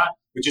importance of that,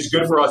 which is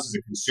good for us as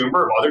a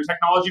consumer of other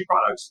technology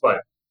products, but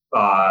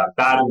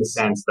bad in the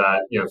sense that,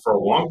 for a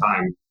long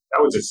time,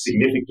 that was a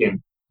significant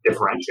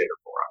differentiator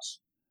for us.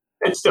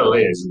 It still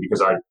is,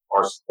 because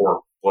our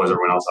support blows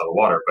everyone else out of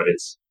the water, but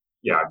it's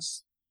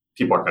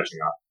people are catching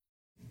up.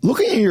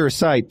 Looking at your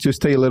site, to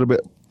stay a little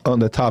bit on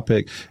the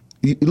topic,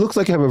 it looks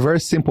like you have a very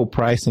simple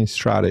pricing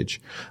strategy.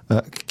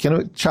 Can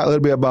we chat a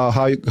little bit about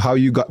how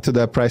you got to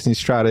that pricing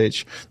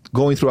strategy,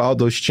 going through all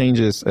those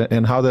changes,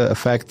 and how that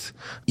affect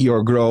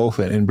your growth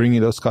and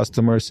bringing those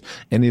customers?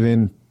 And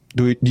even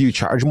do you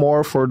charge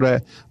more for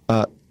the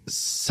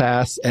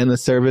SaaS and the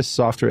service,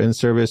 software and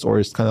service, or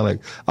is kind of like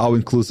all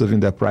inclusive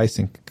in that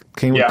pricing?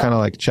 Can we kind of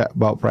like chat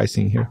about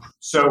pricing here?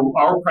 So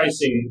our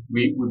pricing,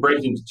 we break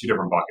it into two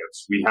different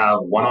buckets. We have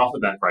one-off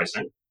event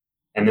pricing,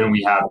 and then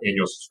we have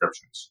annual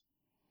subscriptions.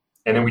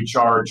 And then we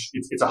charge,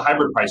 it's a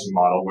hybrid pricing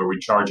model where we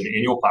charge an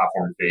annual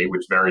platform fee,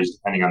 which varies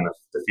depending on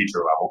the feature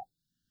level.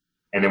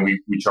 And then we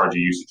charge a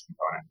usage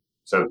component.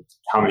 So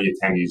how many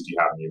attendees do you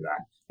have in the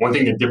event? One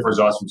thing that differs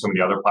us from some of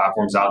the other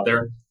platforms out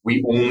there,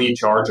 we only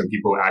charge when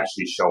people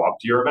actually show up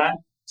to your event.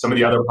 Some of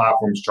the other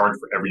platforms charge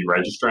for every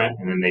registrant,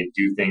 and then they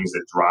do things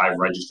that drive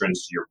registrants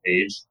to your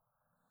page,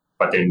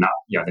 but they're not,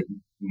 they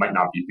might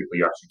not be people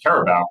you actually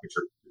care about, but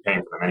you're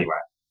paying for them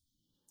anyway.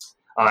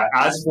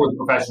 As for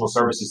the professional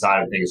services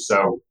side of things,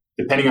 so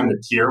depending on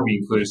the tier, we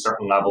include a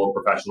certain level of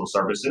professional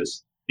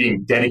services,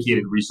 being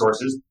dedicated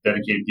resources,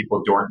 dedicated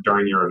people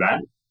during your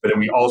event. But then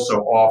we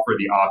also offer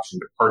the option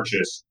to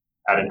purchase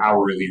at an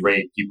hourly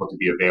rate people to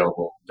be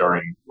available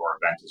during your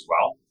event as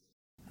well.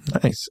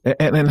 Nice.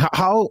 And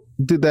how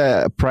did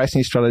the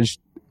pricing strategy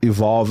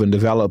evolve and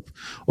develop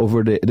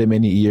over the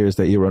many years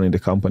that you're running the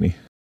company?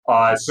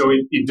 So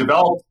it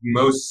developed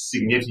most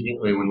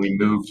significantly when we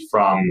moved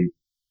from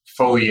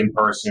fully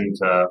in-person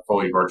to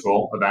fully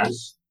virtual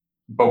events.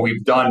 But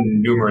we've done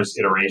numerous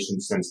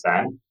iterations since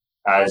then.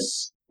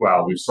 As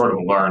well, we've sort of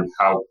learned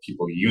how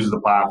people use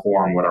the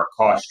platform, what our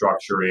cost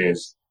structure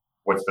is,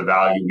 what's the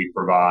value we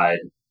provide,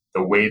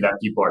 the way that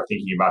people are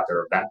thinking about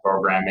their event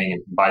programming.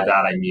 And by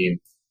that, I mean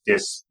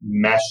this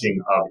meshing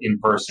of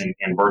in-person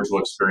and virtual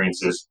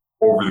experiences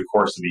over the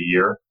course of the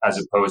year, as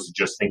opposed to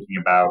just thinking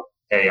about,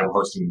 hey, I'm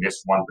hosting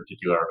this one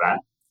particular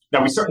event.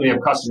 Now, we certainly have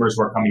customers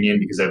who are coming in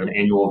because they have an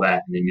annual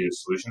event and they need a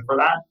solution for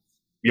that.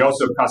 We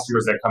also have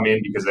customers that come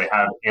in because they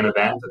have an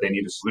event that they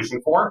need a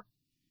solution for.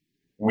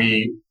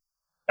 We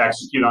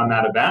execute on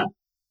that event,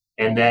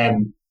 and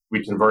then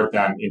we convert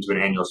them into an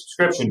annual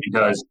subscription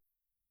because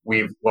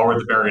we've lowered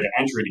the barrier to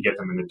entry to get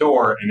them in the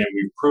door, and then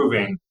we've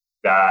proven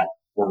that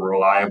we're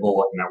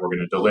reliable and that we're going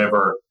to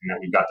deliver and that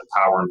we've got the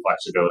power and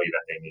flexibility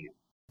that they need.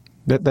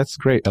 That's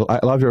great. I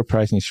love your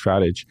pricing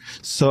strategy.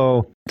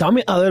 So tell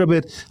me a little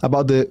bit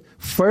about the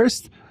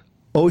first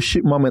oh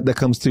shit moment that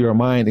comes to your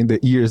mind in the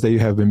years that you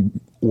have been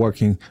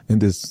working in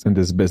this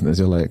business.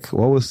 You're like,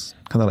 what was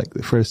kind of like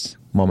the first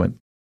moment?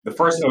 The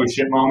first oh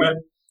shit moment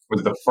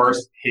was the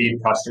first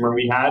paid customer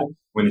we had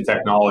when the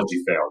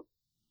technology failed.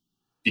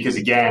 Because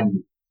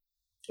again,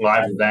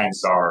 live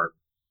events are,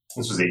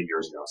 this was 7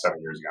 years ago.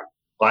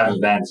 Live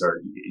events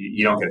are,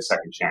 you don't get a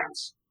second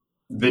chance.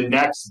 The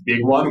next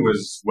big one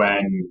was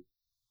when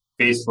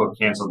Facebook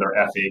canceled their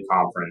F8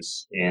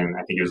 conference in,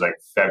 I think it was like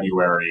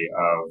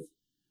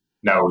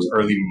it was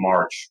early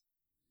March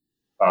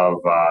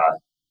of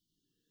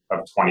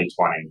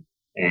 2020.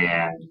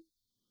 And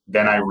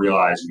then I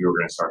realized we were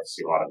going to start to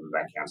see a lot of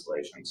event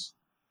cancellations.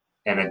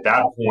 And at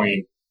that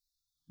point,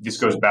 this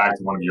goes back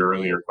to one of your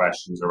earlier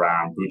questions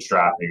around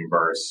bootstrapping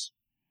versus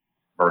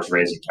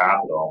raising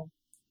capital.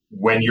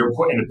 When you're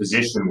put in a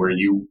position where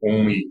you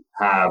only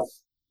have,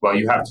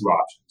 you have two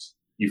options.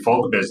 You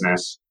fold the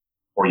business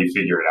or you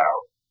figure it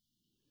out.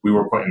 We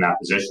were put in that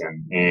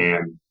position,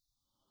 and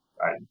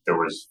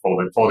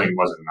folding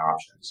wasn't an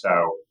option. So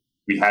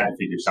we had to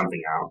figure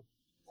something out,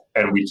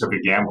 and we took a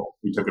gamble.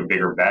 We took a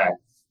bigger bet.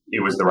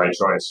 It was the right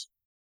choice.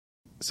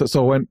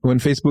 So when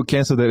Facebook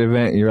canceled that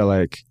event, you're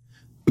like,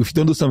 if you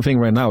don't do something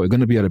right now, we're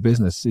going to be out of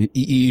business.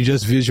 You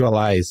just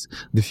visualize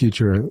the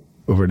future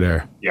over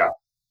there.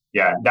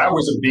 Yeah, that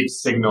was a big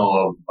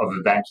signal of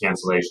event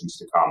cancellations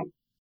to come.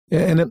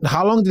 And then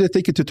how long did it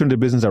take you to turn the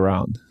business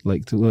around?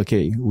 Like,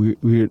 okay, we're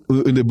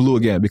in the blue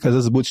again, because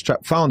as a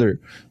bootstrap founder,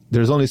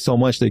 there's only so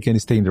much they can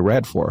stay in the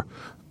red for.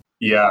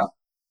 Yeah.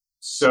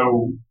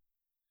 So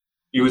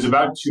it was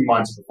about 2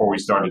 months before we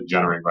started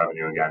generating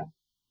revenue again.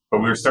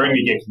 But we were starting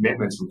to get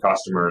commitments from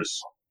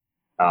customers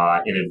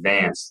in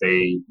advance.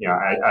 They,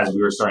 as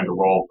we were starting to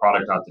roll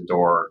product out the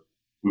door,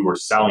 we were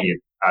selling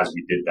it as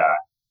we did that.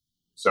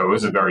 So it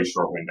was a very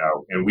short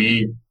window. And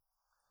we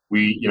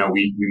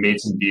made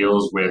some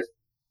deals with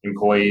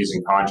employees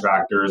and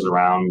contractors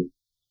around,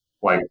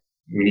 like,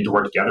 we need to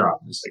work together on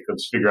this. Like,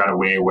 let's figure out a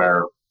way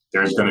where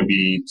there's going to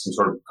be some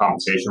sort of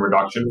compensation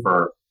reduction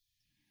for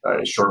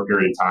a short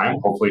period of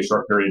time, hopefully a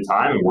short period of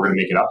time, and we're going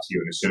to make it up to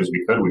you. And as soon as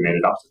we could, we made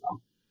it up to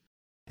them.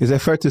 Is it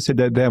fair to say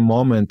that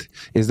moment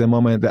is the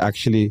moment that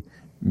actually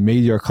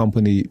made your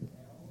company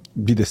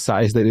be the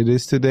size that it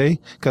is today?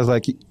 Because,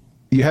 like,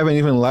 you haven't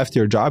even left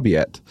your job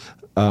yet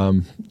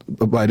when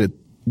it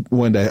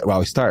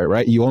started,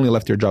 right? You only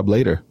left your job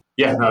later.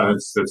 Yeah, no,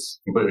 that's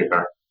completely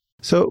fair.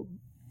 So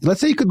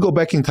let's say you could go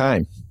back in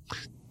time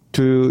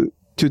to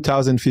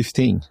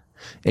 2015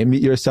 and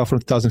meet yourself from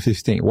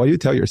 2015. What do you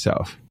tell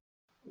yourself?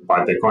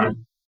 Buy Bitcoin.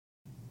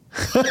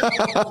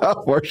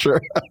 For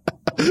sure.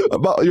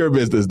 About your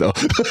business, though.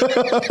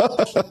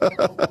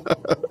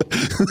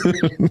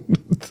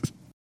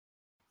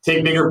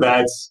 Take bigger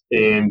bets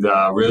and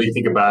really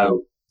think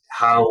about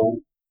how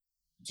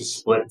to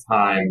split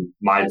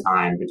my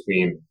time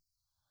between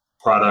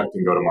product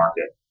and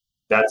go-to-market.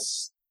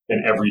 That's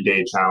an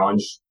everyday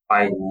challenge.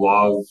 I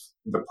love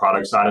the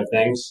product side of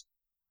things.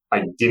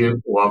 I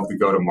didn't love the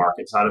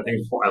go-to-market side of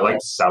things before. I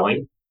liked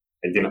selling.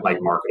 I didn't like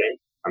marketing.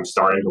 I'm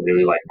starting to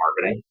really like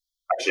marketing.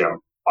 Actually,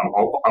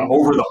 I'm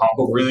over the hump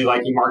of really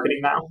liking marketing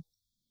now,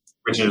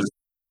 which is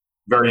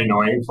very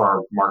annoying for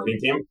our marketing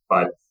team,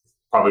 but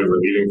probably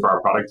relieving for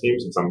our product team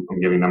since I'm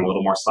giving them a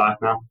little more slack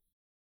now.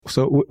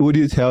 So would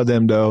you tell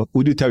them, though,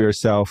 would you tell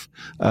yourself,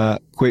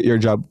 quit your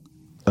job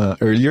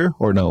earlier,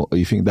 or no?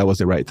 You think that was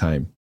the right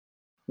time?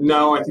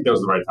 No, I think that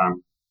was the right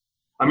time.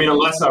 I mean,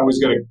 unless I was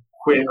going to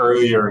quit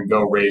earlier and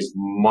go raise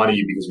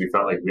money because we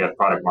felt like we had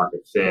product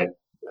market fit,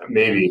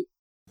 maybe.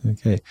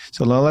 Okay.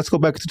 So now let's go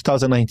back to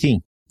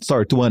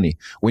 2020,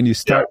 when you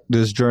start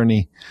this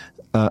journey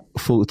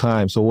full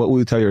time. So what would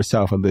you tell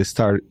yourself at the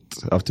start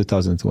of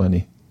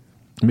 2020?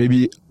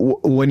 Maybe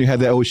when you had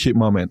the oh shit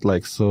moment,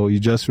 like, so you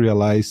just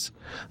realized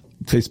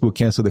Facebook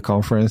canceled the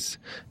conference,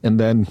 and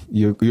then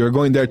you're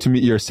going there to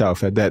meet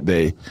yourself at that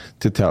day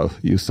to tell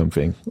you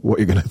something. What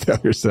you're going to tell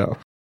yourself?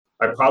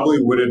 I probably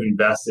would have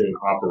invested in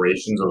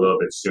operations a little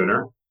bit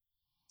sooner.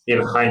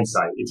 In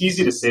hindsight, it's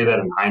easy to say that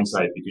in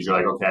hindsight because you're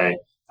like, okay,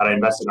 had I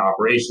invested in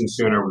operations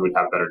sooner, we would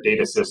have better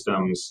data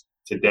systems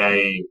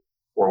today,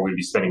 or we'd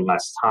be spending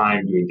less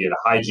time doing data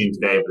hygiene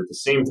today. But at the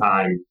same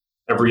time,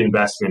 every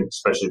investment,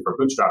 especially for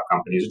bootstrap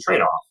companies, is a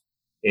trade-off.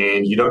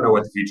 And you don't know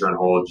what the future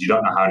holds. You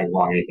don't know how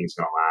long anything's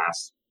going to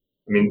last.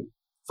 I mean,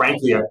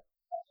 frankly,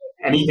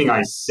 anything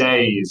I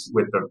say is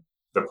with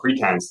the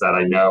pretense that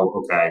I know,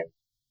 okay,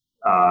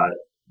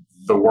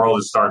 the world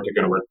is starting to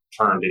going to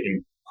return to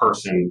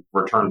in-person,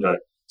 return to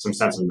some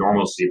sense of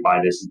normalcy by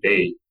this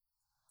date.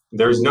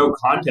 There's no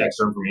context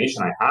or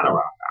information I had around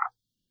that.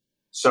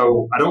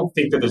 So I don't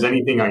think that there's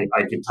anything I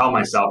could tell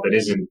myself that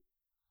isn't,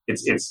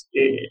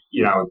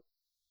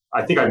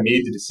 I think I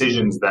made the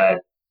decisions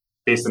that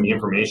based on the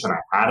information I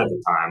had at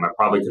the time, I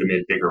probably could have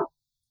made bigger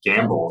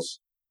gambles,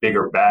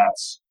 bigger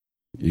bets.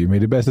 You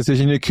made the best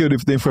decision you could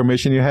with the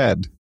information you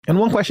had. And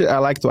one question I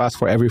like to ask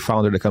for every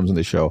founder that comes on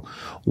the show,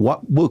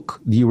 what book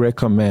do you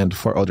recommend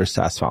for other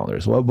SaaS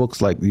founders? What books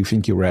do you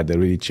think you read that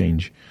really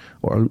change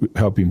or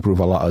help you improve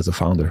a lot as a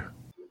founder?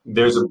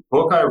 There's a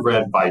book I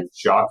read by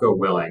Jocko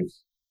Willink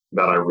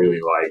that I really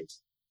liked.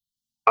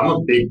 I'm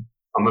a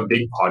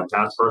big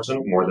podcast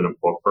person more than a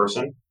book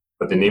person,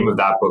 but the name of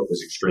that book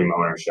was Extreme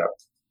Ownership.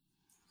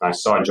 I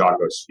saw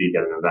Jocko speak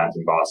at an event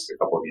in Boston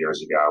a couple of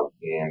years ago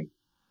and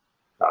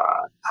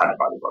had to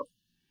buy the book.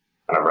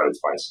 And I've read it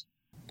twice.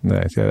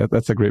 Nice. Yeah,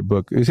 that's a great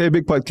book. You say a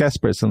big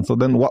podcast person. So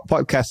then what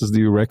podcasts do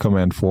you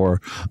recommend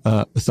for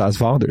SaaS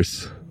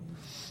founders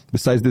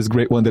besides this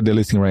great one that they're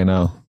listening right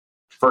now?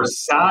 For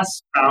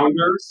SaaS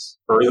founders,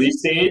 early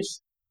stage,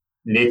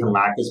 Nathan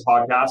Lacka's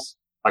podcast.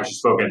 I actually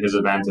spoke at his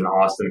event in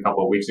Austin a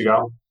couple of weeks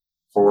ago.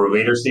 For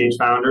later stage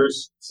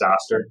founders,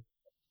 SaaStr.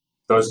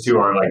 Those two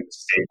are like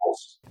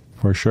staples.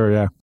 For sure,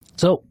 yeah.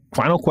 So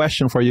final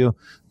question for you.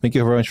 Thank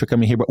you very much for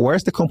coming here. But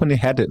where's the company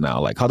headed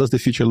now? How does the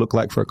future look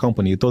like for a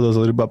company? You told us a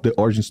little bit about the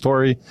origin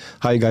story,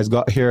 how you guys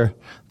got here.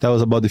 That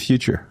was about the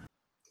future.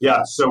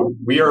 Yeah, so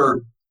we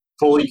are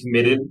fully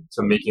committed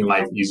to making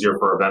life easier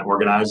for event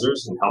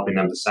organizers and helping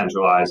them to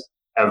centralize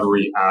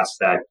every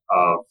aspect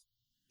of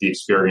the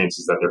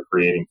experiences that they're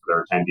creating for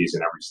their attendees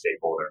and every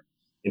stakeholder.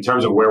 In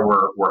terms of where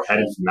we're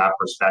headed from that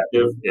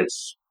perspective,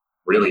 it's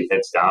really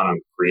hits down on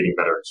creating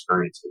better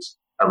experiences.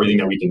 Everything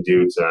that we can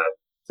do to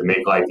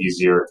make life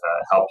easier,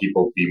 to help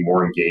people be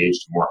more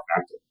engaged, more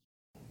effective.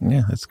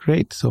 Yeah, that's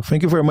great. So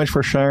thank you very much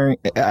for sharing.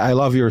 I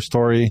love your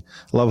story.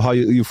 I love how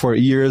you for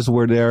years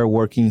were there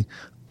working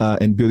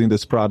and building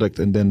this product,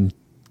 and then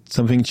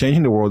something changed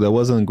in the world that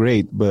wasn't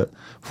great, but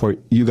for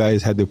you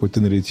guys had the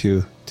opportunity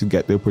to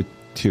get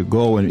to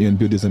go and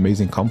build this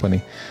amazing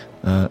company.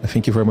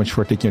 Thank you very much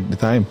for taking the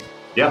time.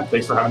 Yeah,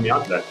 thanks for having me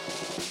on today.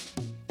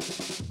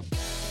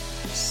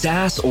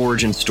 SaaS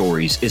Origin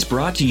Stories is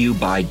brought to you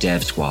by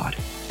DevSquad.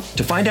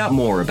 To find out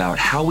more about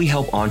how we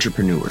help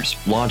entrepreneurs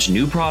launch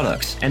new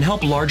products and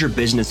help larger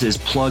businesses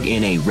plug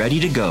in a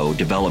ready-to-go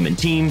development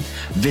team,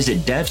 visit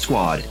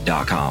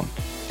devsquad.com.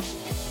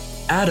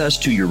 Add us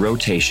to your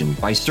rotation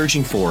by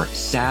searching for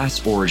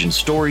SaaS Origin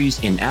Stories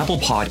in Apple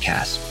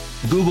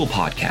Podcasts, Google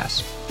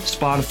Podcasts,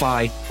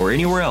 Spotify, or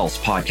anywhere else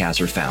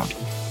podcasts are found.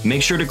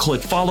 Make sure to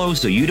click follow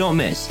so you don't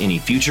miss any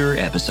future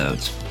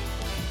episodes.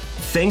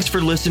 Thanks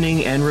for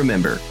listening, and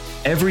remember,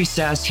 every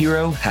SaaS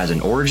hero has an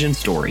origin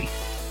story.